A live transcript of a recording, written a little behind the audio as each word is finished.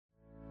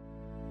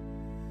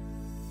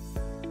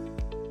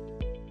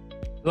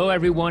Hello,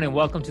 everyone, and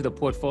welcome to the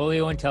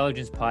Portfolio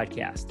Intelligence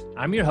Podcast.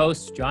 I'm your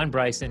host, John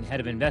Bryson, Head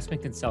of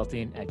Investment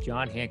Consulting at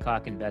John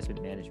Hancock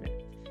Investment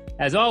Management.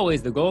 As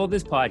always, the goal of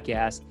this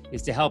podcast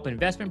is to help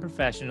investment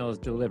professionals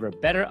deliver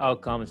better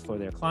outcomes for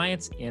their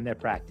clients and their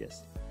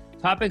practice.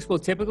 Topics we'll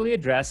typically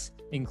address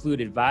include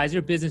advisor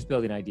business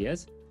building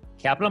ideas,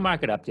 capital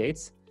market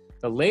updates,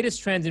 the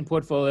latest trends in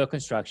portfolio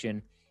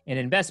construction, and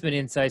investment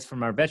insights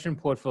from our veteran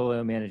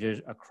portfolio managers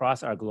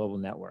across our global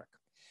network.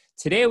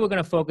 Today, we're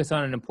going to focus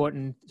on an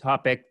important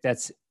topic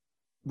that's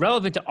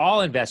relevant to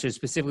all investors,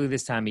 specifically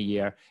this time of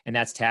year, and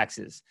that's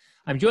taxes.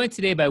 I'm joined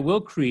today by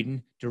Will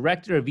Creedon,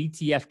 Director of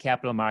ETF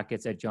Capital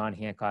Markets at John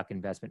Hancock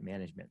Investment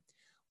Management.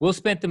 Will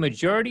spent the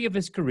majority of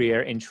his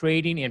career in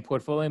trading and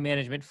portfolio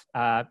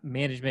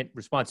management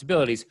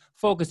responsibilities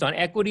focused on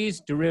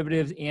equities,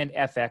 derivatives, and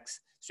FX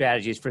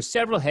strategies for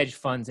several hedge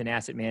funds and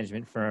asset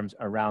management firms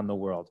around the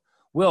world.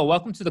 Will,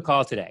 welcome to the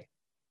call today.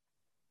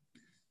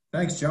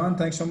 Thanks, John.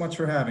 Thanks so much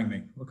for having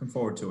me. Looking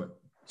forward to it.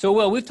 So,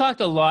 Will, we've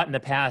talked a lot in the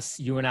past,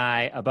 you and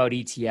I, about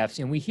ETFs,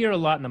 and we hear a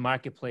lot in the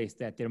marketplace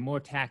that they're more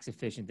tax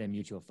efficient than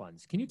mutual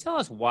funds. Can you tell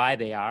us why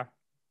they are?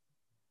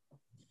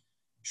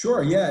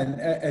 Sure, yeah.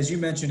 And as you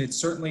mentioned, it's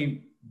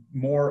certainly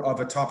more of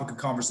a topic of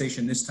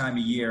conversation this time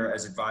of year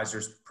as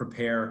advisors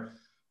prepare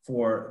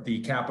for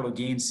the capital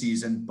gain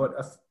season. But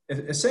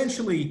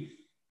essentially,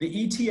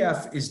 the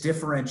ETF is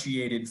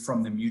differentiated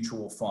from the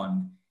mutual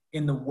fund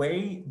in the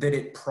way that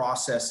it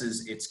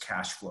processes its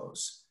cash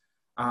flows.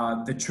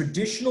 The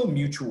traditional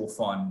mutual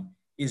fund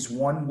is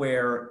one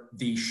where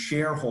the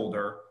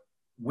shareholder,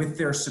 with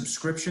their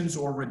subscriptions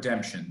or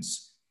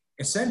redemptions,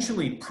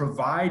 essentially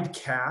provide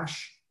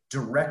cash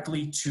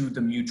directly to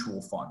the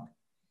mutual fund.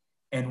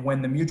 And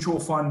when the mutual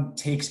fund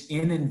takes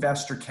in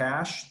investor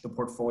cash, the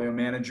portfolio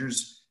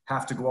managers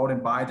have to go out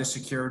and buy the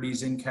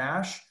securities in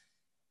cash.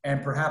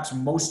 And perhaps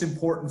most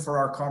important for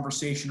our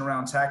conversation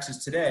around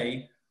taxes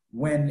today,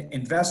 when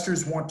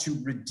investors want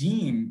to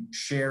redeem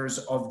shares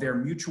of their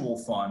mutual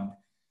fund,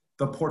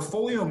 the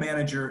portfolio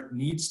manager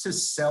needs to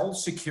sell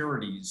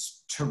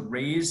securities to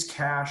raise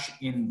cash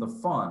in the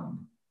fund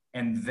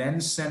and then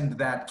send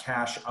that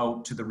cash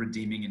out to the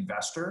redeeming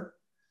investor.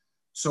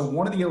 So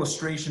one of the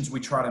illustrations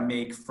we try to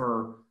make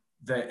for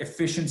the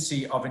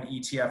efficiency of an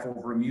ETF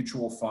over a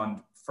mutual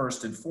fund,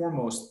 first and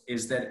foremost,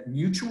 is that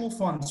mutual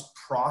funds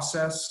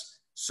process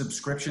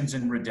subscriptions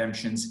and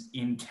redemptions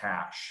in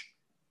cash.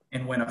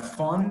 And when a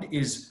fund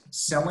is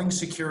selling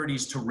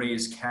securities to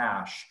raise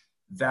cash,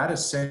 that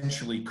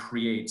essentially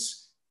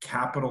creates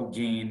capital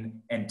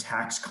gain and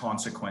tax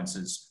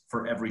consequences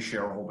for every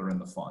shareholder in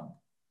the fund.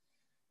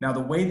 Now, the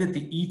way that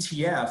the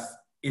ETF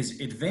is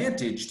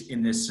advantaged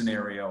in this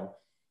scenario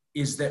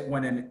is that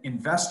when an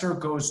investor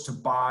goes to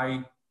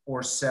buy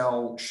or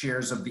sell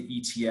shares of the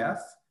ETF,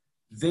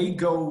 they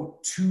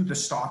go to the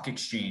stock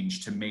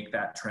exchange to make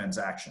that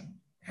transaction,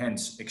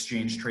 hence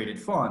exchange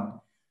traded fund.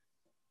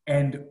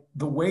 And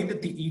the way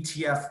that the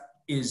ETF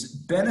is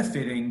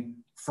benefiting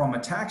from a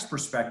tax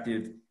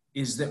perspective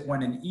is that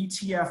when an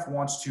ETF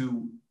wants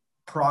to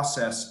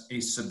process a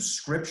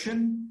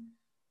subscription,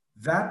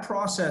 that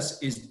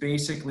process is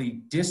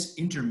basically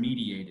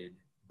disintermediated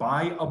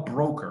by a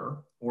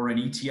broker, or in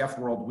ETF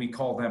world, we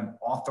call them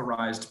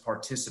authorized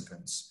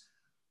participants,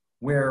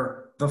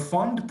 where the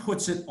fund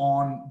puts it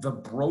on the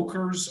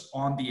brokers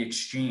on the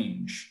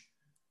exchange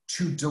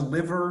to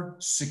deliver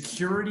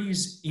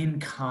securities in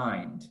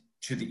kind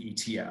to the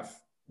ETF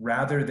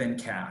rather than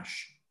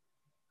cash.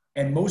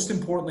 And most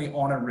importantly,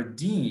 on a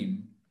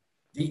redeem,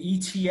 the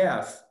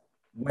ETF,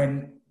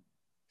 when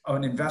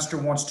an investor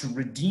wants to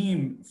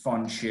redeem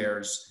fund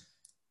shares,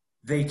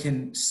 they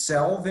can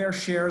sell their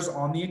shares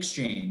on the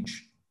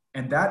exchange,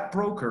 and that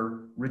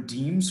broker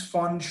redeems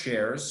fund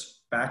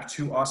shares back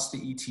to us, the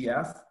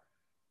ETF.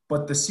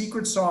 But the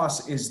secret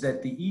sauce is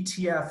that the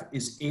ETF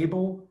is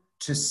able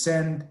to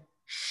send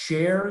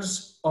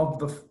shares of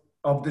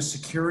the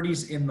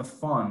securities in the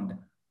fund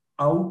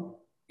out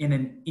in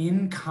an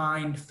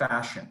in-kind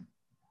fashion.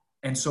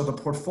 And so the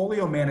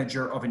portfolio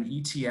manager of an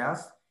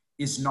ETF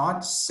is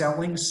not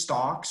selling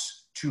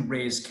stocks to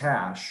raise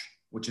cash,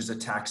 which is a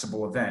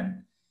taxable event.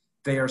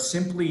 They are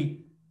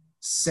simply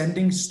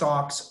sending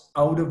stocks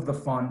out of the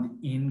fund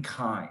in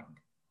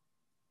kind.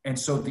 And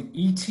so the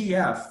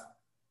ETF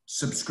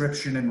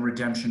subscription and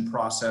redemption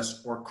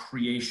process, or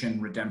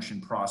creation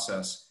redemption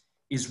process,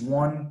 is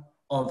one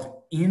of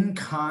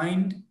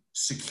in-kind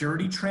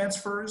security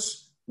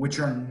transfers, which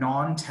are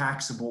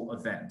non-taxable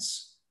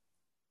events.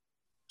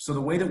 So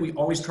the way that we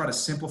always try to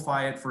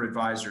simplify it for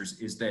advisors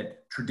is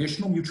that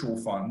traditional mutual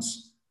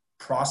funds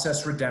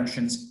process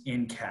redemptions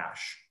in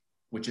cash,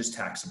 which is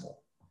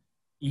taxable.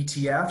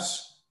 ETFs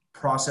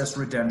process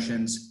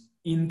redemptions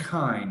in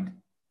kind,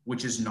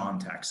 which is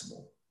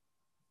non-taxable.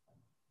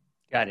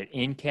 Got it.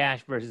 In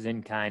cash versus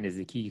in kind is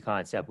the key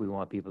concept we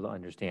want people to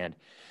understand.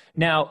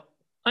 Now,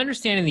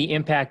 understanding the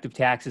impact of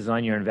taxes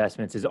on your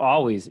investments is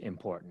always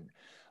important,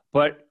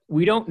 but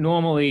we don't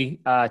normally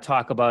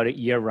talk about it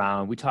year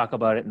round. We talk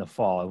about it in the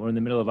fall. We're in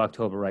the middle of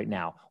October right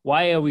now.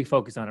 Why are we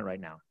focused on it right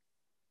now?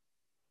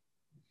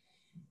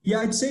 Yeah,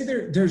 I'd say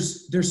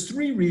there's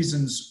three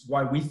reasons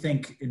why we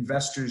think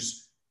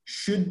investors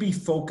should be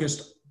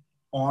focused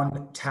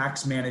on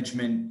tax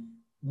management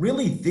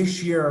really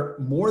this year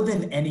more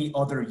than any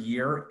other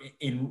year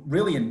in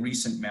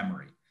recent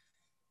memory.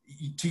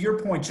 To your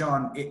point,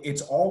 John,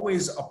 it's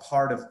always a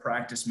part of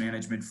practice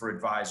management for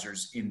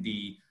advisors in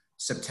the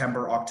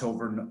September,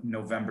 October,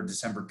 November,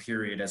 December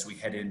period as we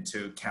head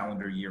into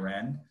calendar year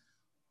end.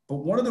 But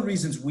one of the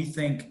reasons we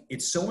think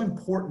it's so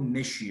important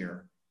this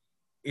year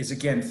is,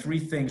 again, three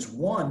things.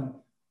 One,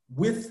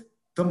 with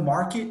the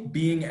market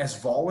being as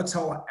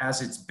volatile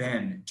as it's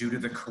been due to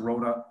the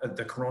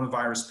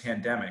coronavirus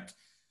pandemic,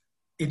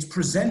 it's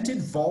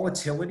presented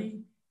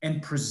volatility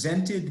and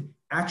presented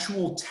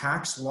actual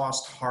tax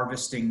loss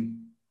harvesting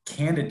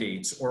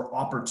candidates or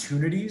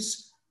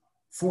opportunities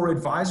for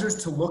advisors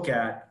to look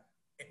at,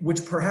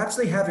 which perhaps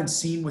they haven't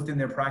seen within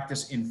their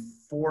practice in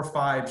 4,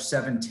 5,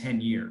 7,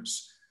 10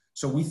 years.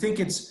 So we think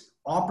it's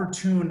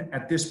opportune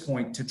at this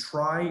point to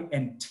try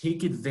and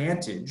take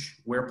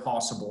advantage, where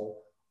possible,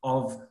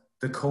 of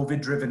the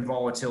COVID-driven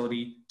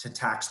volatility to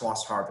tax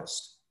loss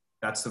harvest.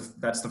 That's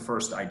the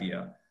first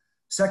idea.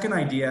 Second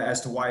idea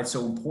as to why it's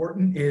so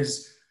important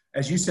is,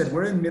 as you said,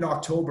 we're in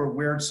mid-October.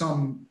 We're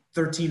some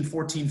 13,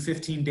 14,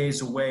 15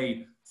 days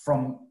away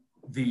from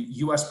the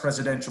US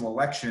presidential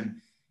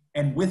election.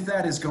 And with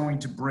that is going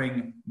to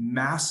bring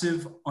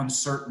massive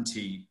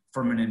uncertainty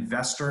from an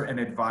investor and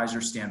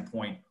advisor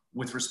standpoint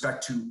with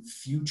respect to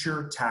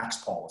future tax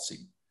policy.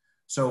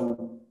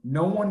 So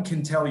no one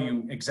can tell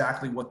you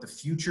exactly what the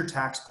future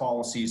tax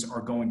policies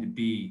are going to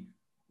be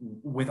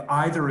with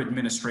either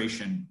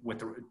administration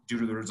due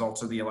to the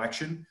results of the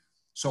election.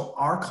 So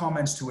our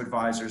comments to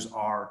advisors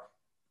are: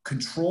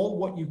 control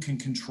what you can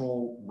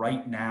control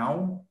right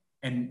now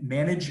and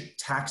manage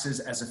taxes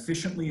as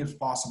efficiently as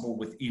possible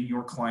within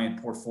your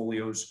client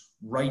portfolios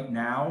right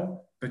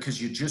now,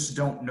 because you just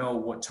don't know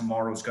what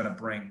tomorrow's going to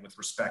bring with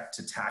respect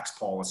to tax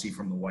policy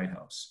from the White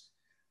House.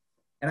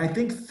 And I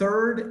think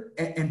third,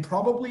 and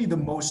probably the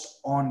most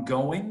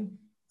ongoing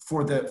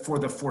for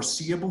the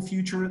foreseeable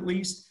future at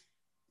least,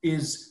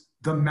 is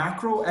the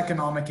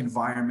macroeconomic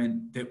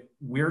environment that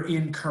we're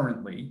in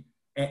currently.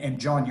 And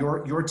John,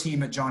 your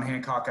team at John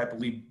Hancock, I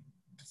believe,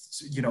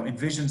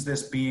 envisions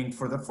this being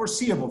for the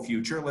foreseeable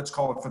future. Let's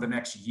call it for the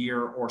next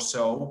year or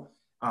so.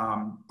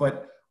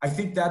 But I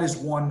think that is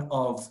one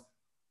of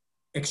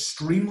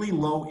extremely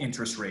low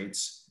interest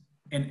rates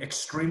and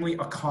extremely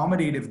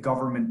accommodative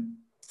government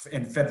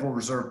and Federal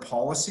Reserve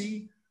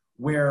policy,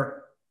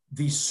 where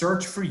the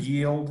search for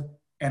yield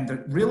and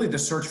the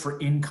search for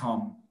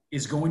income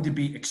is going to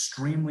be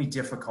extremely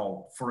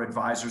difficult for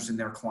advisors and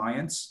their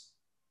clients.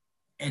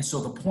 And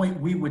so the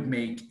point we would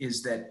make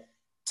is that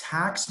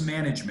tax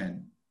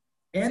management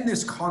and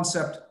this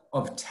concept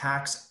of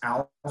tax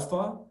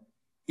alpha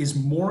is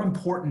more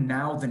important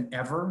now than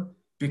ever,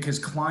 because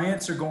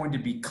clients are going to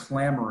be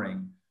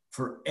clamoring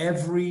for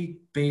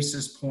every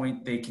basis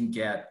point they can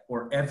get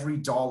or every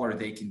dollar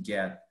they can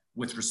get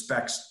with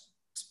respect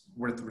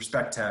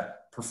to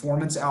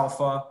performance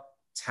alpha,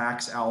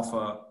 tax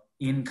alpha,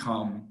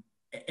 income,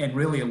 and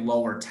really a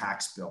lower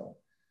tax bill.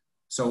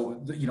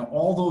 So,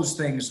 all those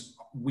things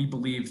we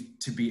believe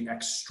to be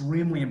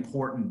extremely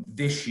important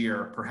this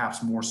year,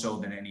 perhaps more so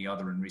than any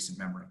other in recent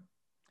memory.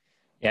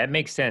 Yeah, it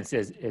makes sense.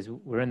 As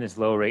we're in this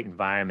low rate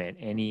environment,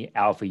 any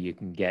alpha you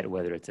can get,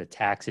 whether it's a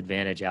tax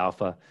advantage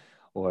alpha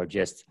or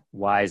just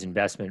wise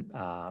investment,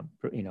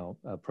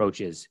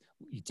 approaches,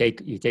 you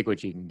take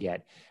what you can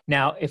get.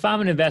 Now, if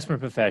I'm an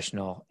investment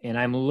professional and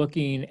I'm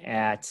looking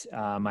at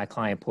my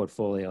client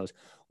portfolios,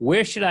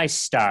 where should I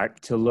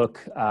start to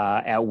look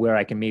at where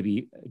I can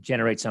maybe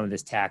generate some of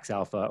this tax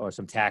alpha or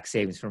some tax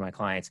savings for my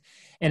clients?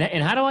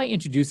 And how do I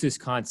introduce this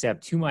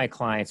concept to my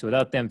clients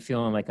without them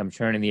feeling like I'm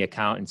churning the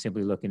account and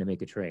simply looking to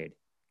make a trade?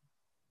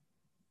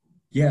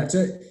 Yeah,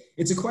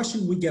 it's a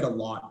question we get a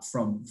lot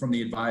from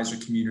the advisor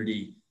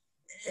community.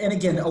 And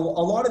again, a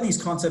lot of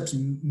these concepts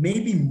may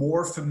be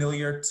more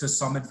familiar to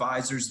some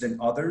advisors than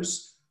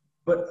others.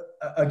 But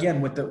again,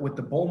 with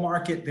the bull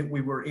market that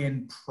we were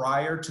in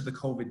prior to the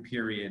COVID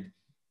period,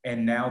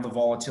 and now the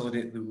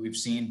volatility that we've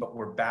seen, but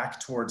we're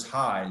back towards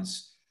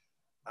highs,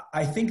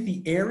 I think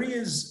the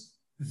areas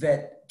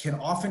that can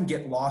often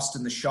get lost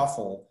in the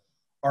shuffle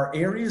are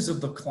areas of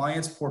the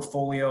client's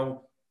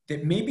portfolio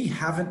that maybe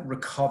haven't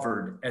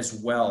recovered as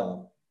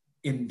well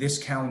in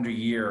this calendar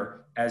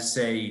year as,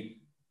 say,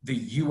 the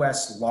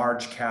US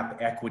large cap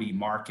equity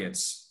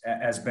markets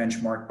as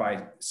benchmarked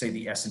by, say,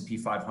 the S&P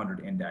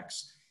 500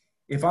 index.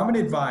 If I'm an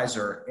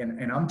advisor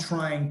and I'm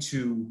trying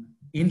to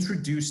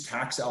introduce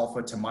tax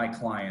alpha to my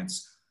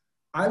clients,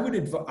 I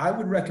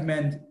would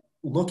recommend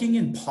looking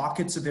in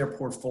pockets of their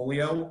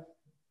portfolio,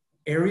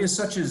 areas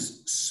such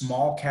as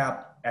small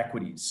cap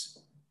equities,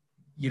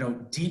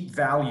 deep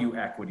value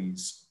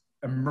equities,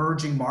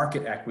 emerging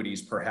market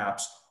equities,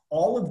 perhaps.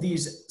 All of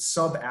these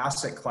sub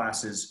asset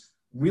classes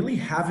really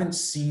haven't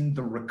seen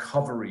the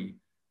recovery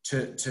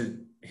to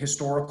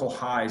historical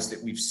highs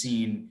that we've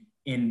seen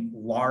in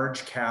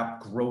large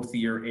cap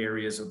growthier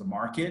areas of the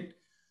market.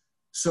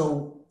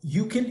 So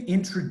you can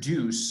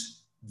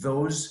introduce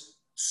those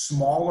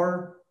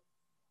smaller,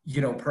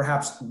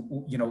 perhaps,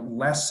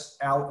 less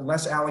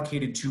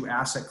allocated to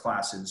asset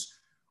classes,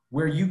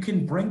 where you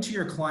can bring to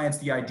your clients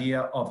the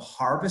idea of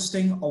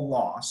harvesting a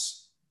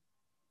loss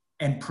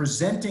and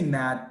presenting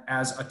that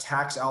as a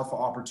tax alpha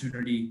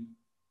opportunity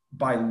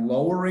by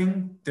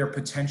lowering their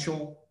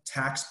potential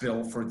tax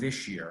bill for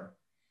this year.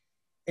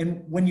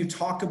 And when you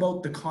talk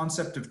about the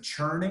concept of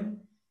churning,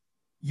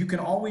 you can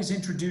always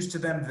introduce to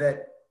them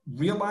that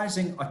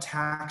realizing a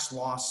tax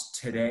loss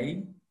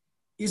today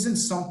isn't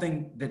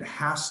something that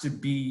has to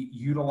be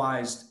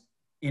utilized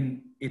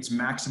in its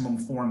maximum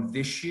form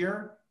this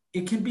year.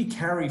 It can be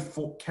carried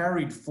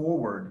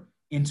forward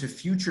into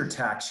future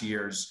tax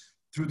years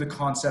through the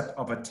concept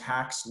of a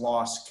tax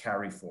loss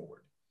carry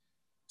forward.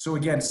 So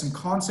again, some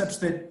concepts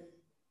that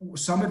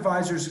some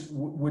advisors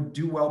would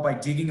do well by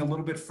digging a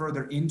little bit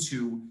further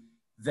into,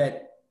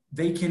 that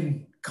they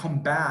can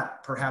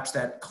combat perhaps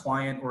that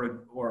client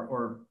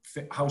or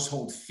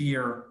household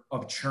fear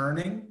of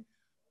churning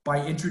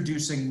by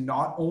introducing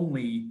not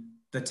only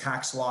the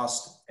tax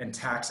loss and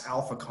tax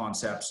alpha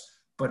concepts,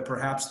 but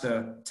perhaps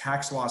the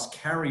tax loss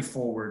carry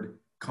forward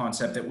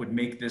concept that would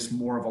make this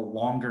more of a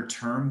longer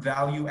term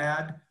value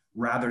add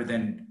rather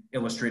than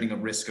illustrating a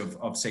risk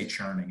of say,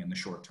 churning in the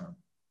short term.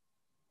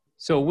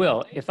 So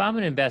Will, if I'm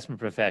an investment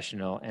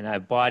professional and I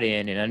bought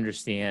in and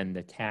understand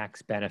the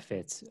tax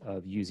benefits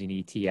of using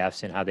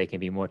ETFs and how they can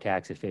be more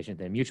tax efficient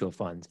than mutual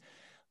funds,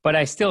 but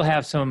I still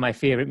have some of my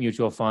favorite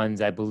mutual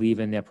funds, I believe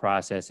in their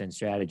process and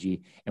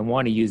strategy and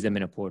want to use them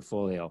in a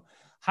portfolio,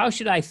 how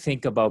should I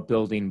think about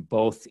building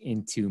both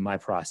into my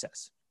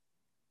process?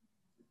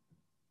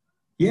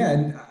 Yeah,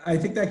 and I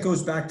think that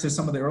goes back to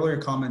some of the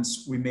earlier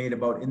comments we made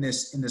about in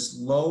this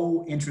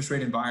low interest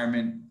rate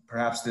environment,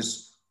 perhaps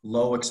this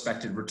low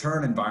expected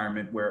return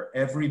environment where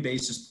every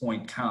basis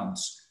point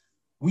counts.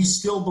 We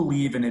still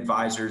believe in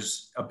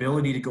advisors'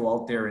 ability to go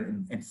out there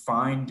and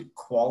find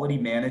quality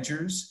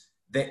managers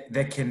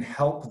that can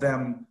help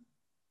them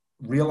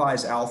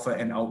realize alpha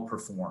and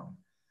outperform.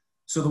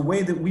 So the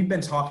way that we've been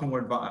talking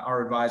with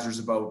our advisors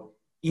about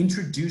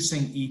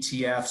introducing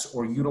ETFs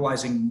or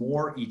utilizing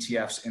more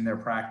ETFs in their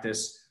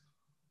practice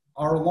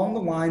are along the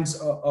lines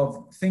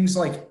of things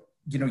like,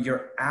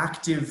 your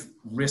active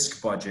risk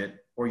budget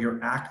or your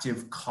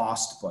active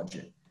cost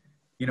budget.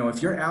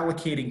 If you're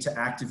allocating to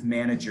active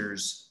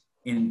managers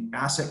in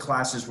asset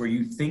classes where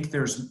you think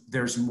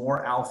there's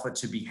more alpha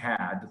to be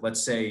had,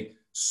 let's say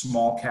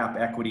small cap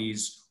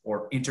equities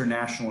or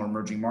international or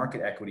emerging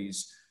market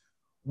equities,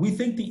 we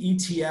think the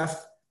ETF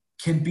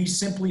can be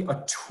simply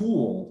a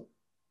tool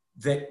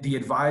that the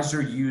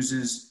advisor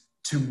uses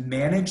to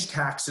manage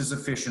taxes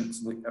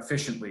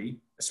efficiently,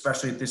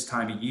 especially at this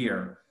time of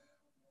year,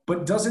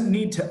 but doesn't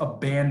need to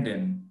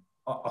abandon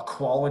a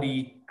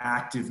quality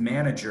active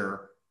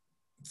manager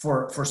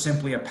for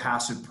simply a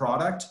passive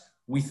product.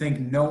 We think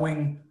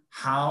knowing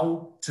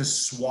how to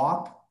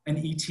swap an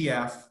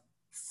ETF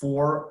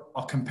for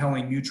a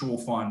compelling mutual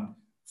fund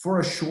for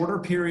a shorter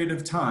period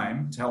of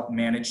time to help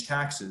manage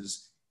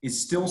taxes is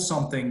still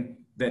something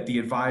that the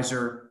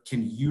advisor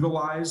can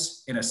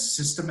utilize in a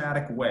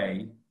systematic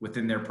way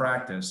within their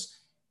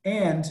practice.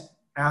 And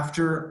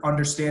after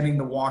understanding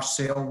the wash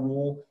sale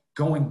rule,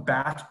 going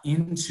back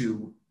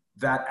into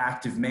that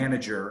active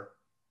manager,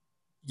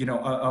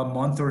 a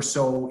month or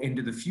so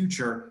into the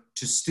future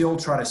to still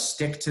try to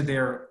stick to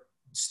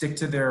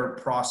their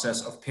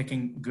process of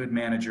picking good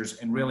managers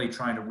and really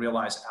trying to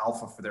realize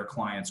alpha for their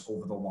clients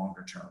over the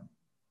longer term.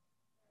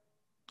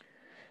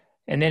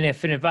 And then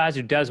if an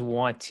advisor does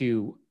want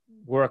to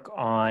work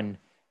on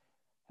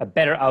a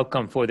better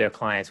outcome for their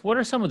clients, what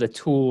are some of the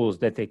tools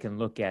that they can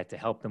look at to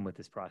help them with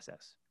this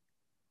process?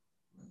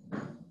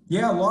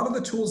 Yeah, a lot of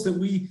the tools that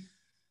we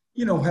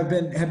have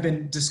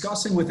been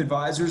discussing with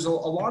advisors, a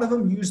lot of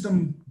them use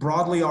them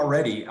broadly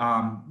already,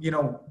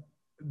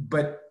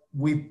 but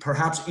we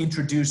perhaps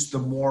introduced the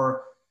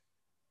more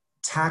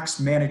tax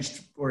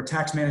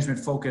management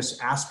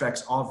focused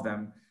aspects of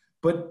them.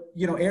 But,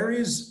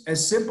 areas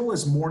as simple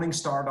as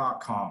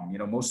Morningstar.com,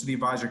 most of the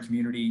advisor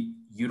community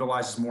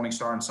utilizes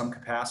Morningstar in some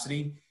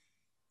capacity.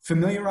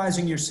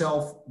 Familiarizing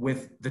yourself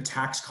with the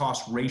tax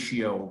cost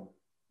ratio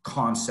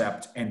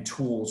concept and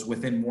tools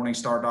within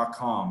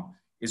Morningstar.com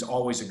is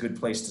always a good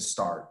place to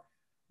start.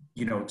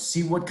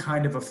 See what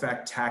kind of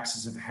effect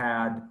taxes have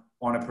had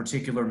on a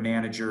particular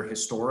manager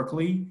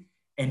historically,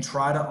 and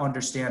try to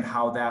understand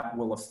how that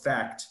will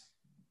affect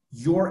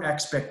your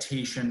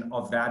expectation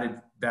of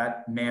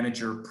that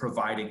manager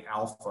providing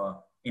alpha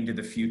into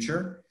the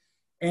future.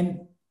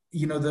 And,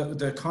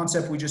 the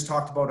concept we just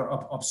talked about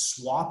of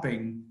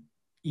swapping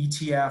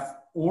ETF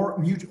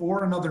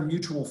or another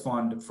mutual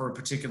fund for a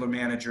particular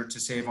manager to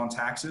save on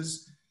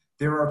taxes.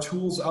 There are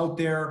tools out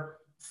there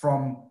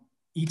from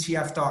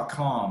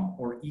ETF.com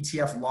or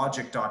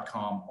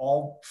ETFlogic.com,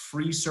 all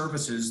free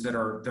services that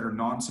are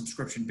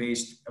non-subscription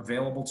based,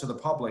 available to the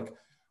public,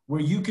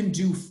 where you can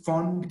do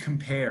fund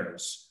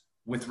compares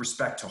with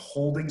respect to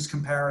holdings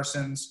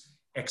comparisons,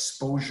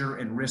 exposure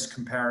and risk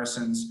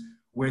comparisons,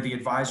 where the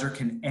advisor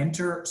can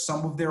enter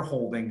some of their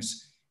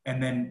holdings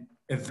and then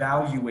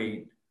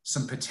evaluate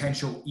some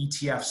potential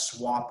ETF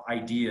swap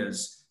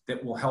ideas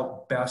that will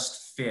help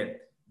best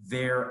fit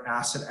their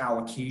asset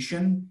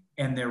allocation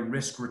and their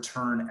risk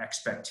return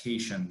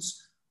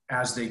expectations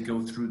as they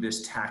go through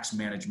this tax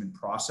management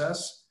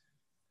process.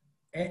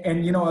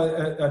 And you know,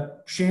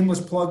 a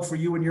shameless plug for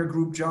you and your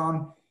group,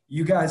 John,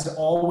 you guys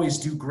always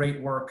do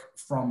great work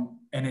from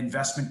an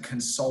investment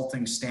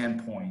consulting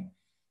standpoint.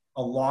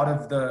 A lot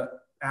of the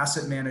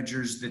asset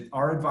managers that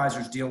our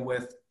advisors deal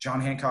with,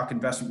 John Hancock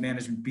Investment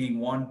Management being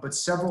one, but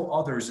several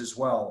others as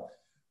well,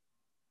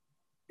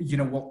 you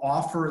know, will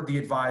offer the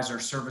advisor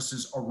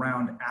services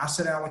around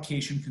asset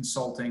allocation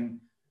consulting,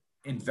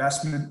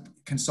 investment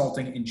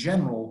consulting in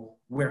general,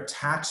 where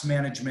tax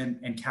management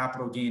and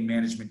capital gain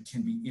management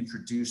can be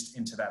introduced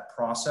into that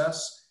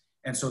process.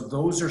 And so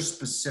those are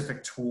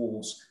specific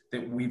tools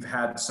that we've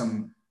had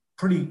some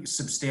pretty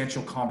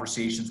substantial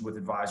conversations with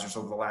advisors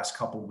over the last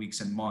couple of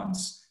weeks and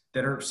months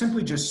that are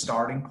simply just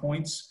starting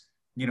points.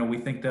 You know, we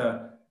think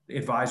the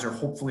advisor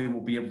hopefully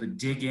will be able to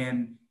dig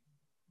in,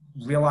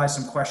 realize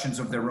some questions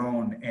of their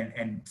own,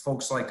 and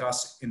folks like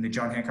us in the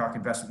John Hancock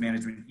Investment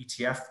Management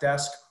ETF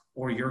desk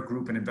or your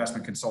group in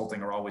investment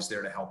consulting are always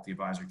there to help the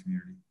advisory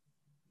community.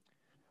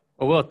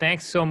 Well, Will,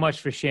 thanks so much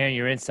for sharing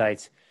your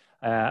insights.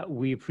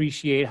 We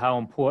appreciate how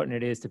important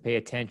it is to pay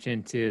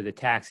attention to the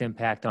tax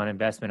impact on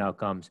investment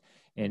outcomes,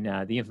 and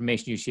the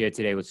information you shared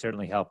today would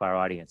certainly help our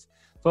audience.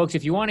 Folks,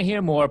 if you want to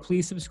hear more,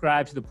 please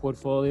subscribe to the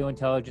Portfolio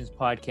Intelligence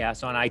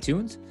Podcast on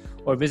iTunes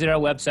or visit our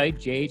website,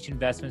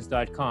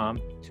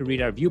 jhinvestments.com, to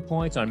read our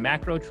viewpoints on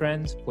macro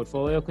trends,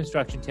 portfolio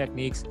construction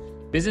techniques,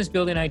 business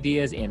building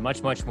ideas, and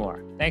much, much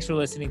more. Thanks for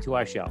listening to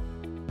our show.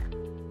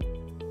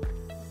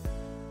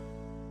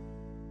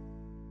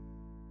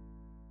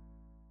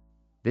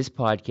 This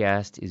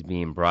podcast is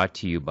being brought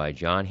to you by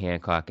John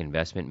Hancock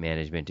Investment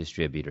Management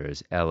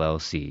Distributors,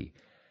 LLC,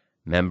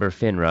 member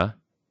FINRA,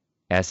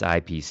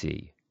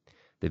 SIPC.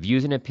 The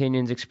views and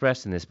opinions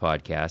expressed in this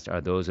podcast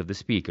are those of the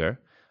speaker,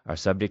 are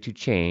subject to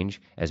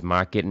change as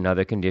market and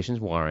other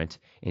conditions warrant,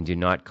 and do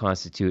not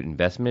constitute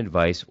investment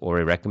advice or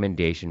a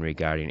recommendation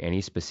regarding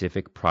any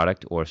specific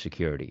product or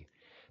security.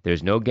 There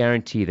is no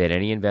guarantee that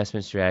any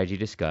investment strategy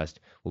discussed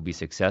will be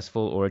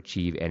successful or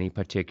achieve any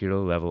particular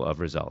level of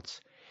results.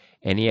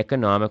 Any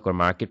economic or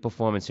market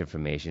performance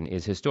information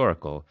is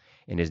historical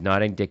and is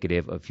not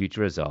indicative of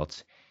future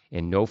results,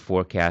 and no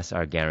forecasts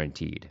are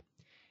guaranteed.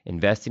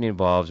 Investing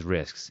involves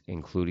risks,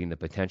 including the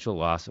potential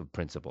loss of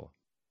principal.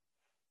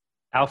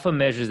 Alpha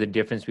measures the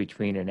difference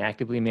between an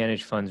actively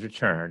managed fund's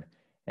return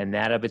and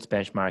that of its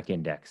benchmark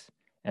index.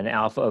 An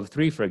alpha of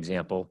 3, for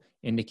example,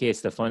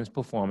 indicates the fund's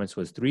performance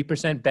was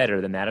 3%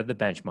 better than that of the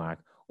benchmark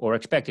or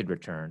expected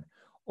return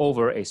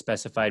over a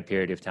specified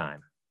period of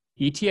time.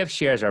 ETF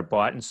shares are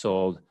bought and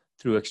sold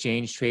through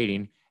exchange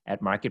trading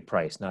at market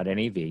price, not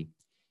NAV,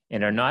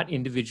 and are not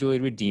individually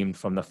redeemed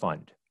from the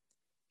fund.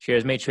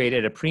 Shares may trade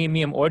at a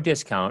premium or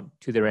discount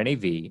to their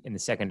NAV in the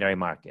secondary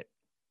market.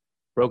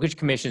 Brokerage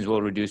commissions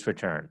will reduce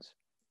returns.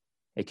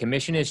 A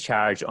commission is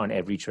charged on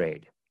every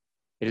trade.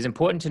 It is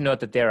important to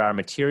note that there are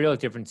material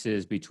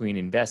differences between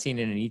investing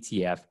in an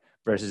ETF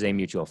versus a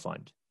mutual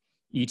fund.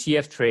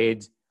 ETF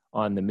trades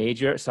on the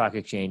major stock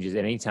exchanges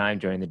at any time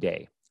during the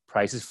day.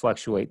 Prices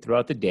fluctuate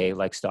throughout the day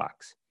like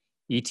stocks.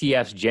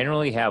 ETFs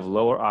generally have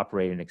lower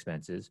operating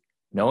expenses,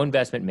 no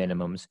investment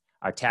minimums,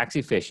 are tax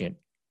efficient,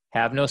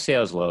 have no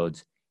sales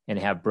loads, and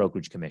have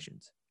brokerage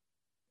commissions.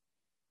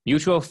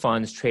 Mutual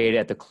funds trade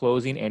at the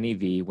closing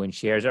NAV when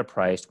shares are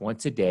priced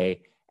once a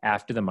day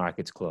after the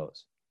markets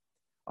close.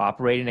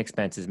 Operating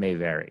expenses may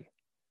vary.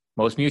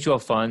 Most mutual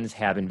funds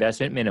have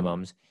investment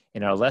minimums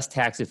and are less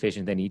tax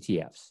efficient than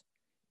ETFs.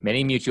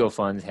 Many mutual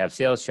funds have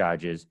sales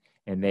charges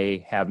and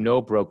they have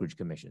no brokerage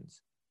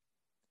commissions.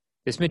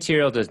 This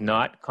material does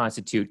not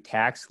constitute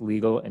tax,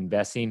 legal,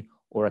 investing,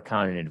 or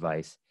accounting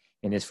advice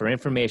and is for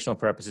informational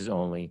purposes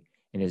only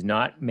and is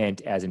not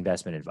meant as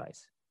investment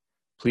advice.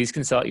 Please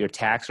consult your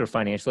tax or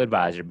financial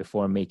advisor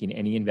before making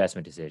any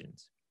investment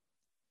decisions.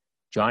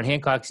 John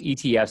Hancock's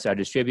ETFs are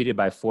distributed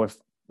by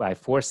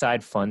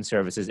Foreside Fund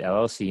Services,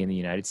 LLC in the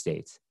United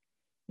States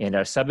and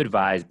are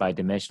sub-advised by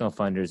Dimensional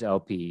Funders,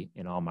 LP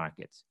in all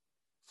markets.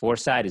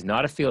 Foreside is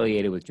not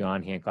affiliated with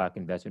John Hancock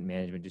Investment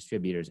Management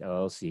Distributors,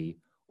 LLC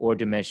or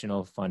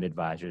Dimensional Fund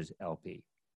Advisors, LP.